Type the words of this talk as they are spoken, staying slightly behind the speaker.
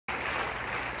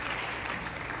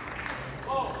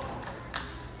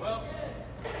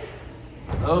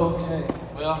Okay,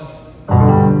 well,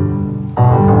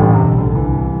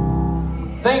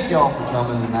 thank y'all for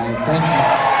coming tonight. Thank you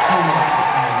so much for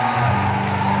coming tonight.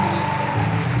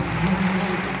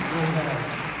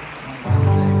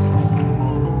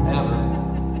 Ever.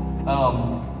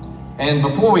 And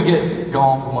before we get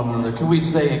going from one another, could we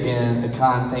say again a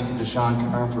kind thank you to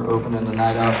Sean Kern for opening the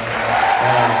night up?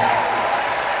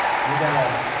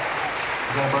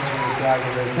 We got a bunch of those guys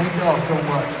over there. Thank you all so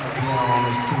much for being on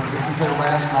this tour. This is their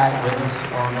last night with us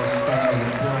on this thing, and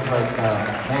it feels like,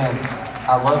 man,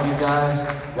 I love you guys.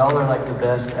 Y'all are like the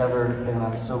best ever, and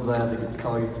I'm so glad to get to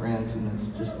call you friends, and it's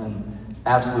just been an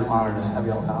absolute honor to have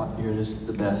y'all out. You're just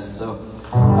the best. So,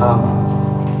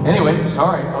 anyway,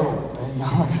 sorry. Oh, man,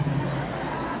 y'all are...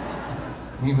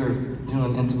 We were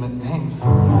doing intimate things.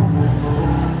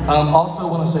 Also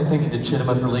want to say thank you to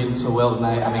Chittima for leading so well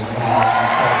tonight. I mean, come on, it's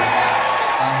incredible.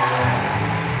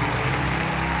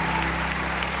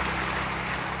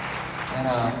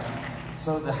 And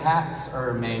so the hats are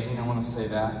amazing, I want to say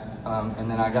that. And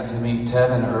then I got to meet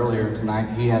Tevin earlier tonight.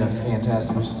 He had a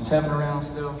fantastic, is Tevin around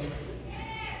still?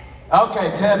 Okay,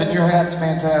 Tevin, your hat's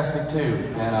fantastic too.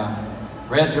 And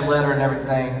read your letter and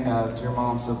everything to your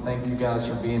mom, so thank you guys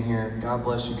for being here. God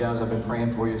bless you guys. I've been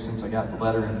praying for you since I got the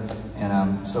letter, and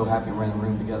I'm so happy we're in the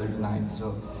room together tonight.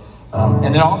 So, and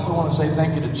then I also want to say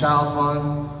thank you to Child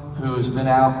Fund, who's been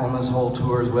out on this whole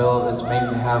tour as well. It's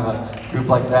amazing to have a group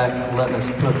like that letting us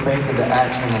put faith into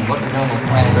action, and what they're doing on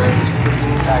planet Earth is pretty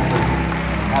spectacular.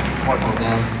 I'm happy to partner with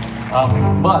them.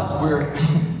 But we're,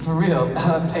 for real,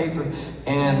 out of paper,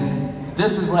 and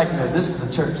this is like this is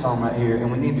a church song right here, and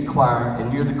we need the choir,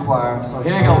 and you're the choir. So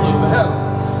here you go, Louisville.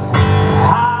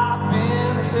 I've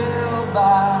been held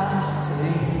by the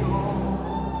Savior,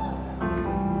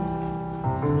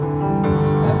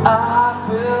 and I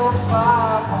felt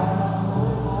fire from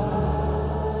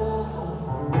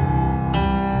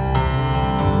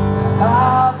and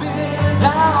I've been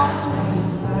down to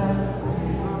that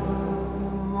river,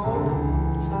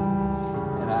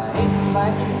 and I ain't the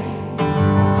same.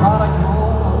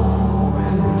 Prodigal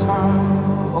return.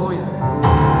 Oh yeah.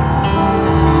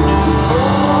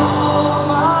 Oh,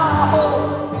 my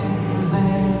hope is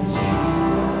in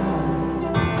Jesus.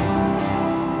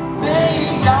 Thank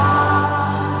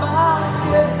God my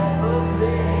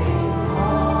yesterday's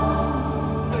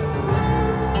gone.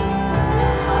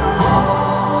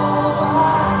 All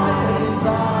my sins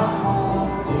are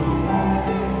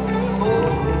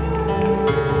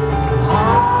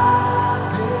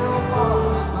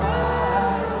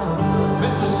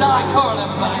Sean Kern,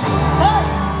 everybody. Hey!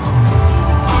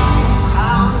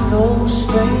 I'm no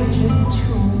stranger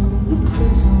to the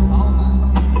prison.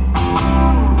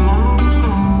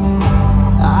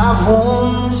 I've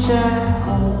worn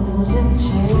shackles and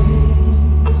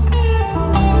chains,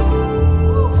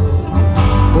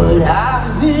 but I've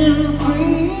been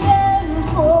free and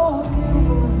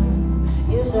forgiven.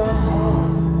 Yes, I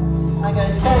have. I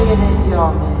gotta tell you this,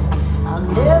 y'all, man. I'll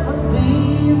never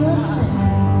be the same.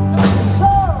 So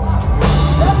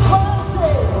that's why I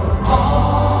say,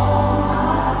 all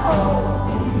my hope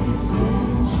is in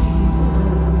Jesus.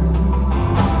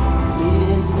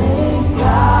 Thank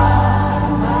God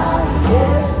my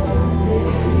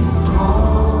yesterday's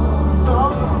gone. It's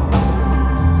all gone.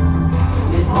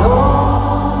 And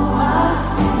all my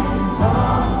sins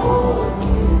are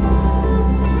forgiven.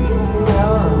 Yes, they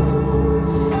are.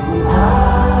 'Cause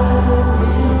I've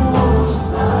been washed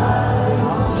by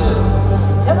your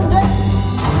blood. Tell them that.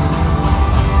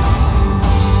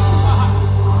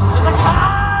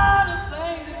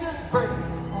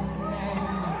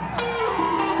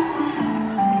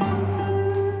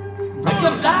 Break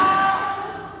him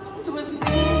down to his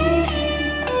knees.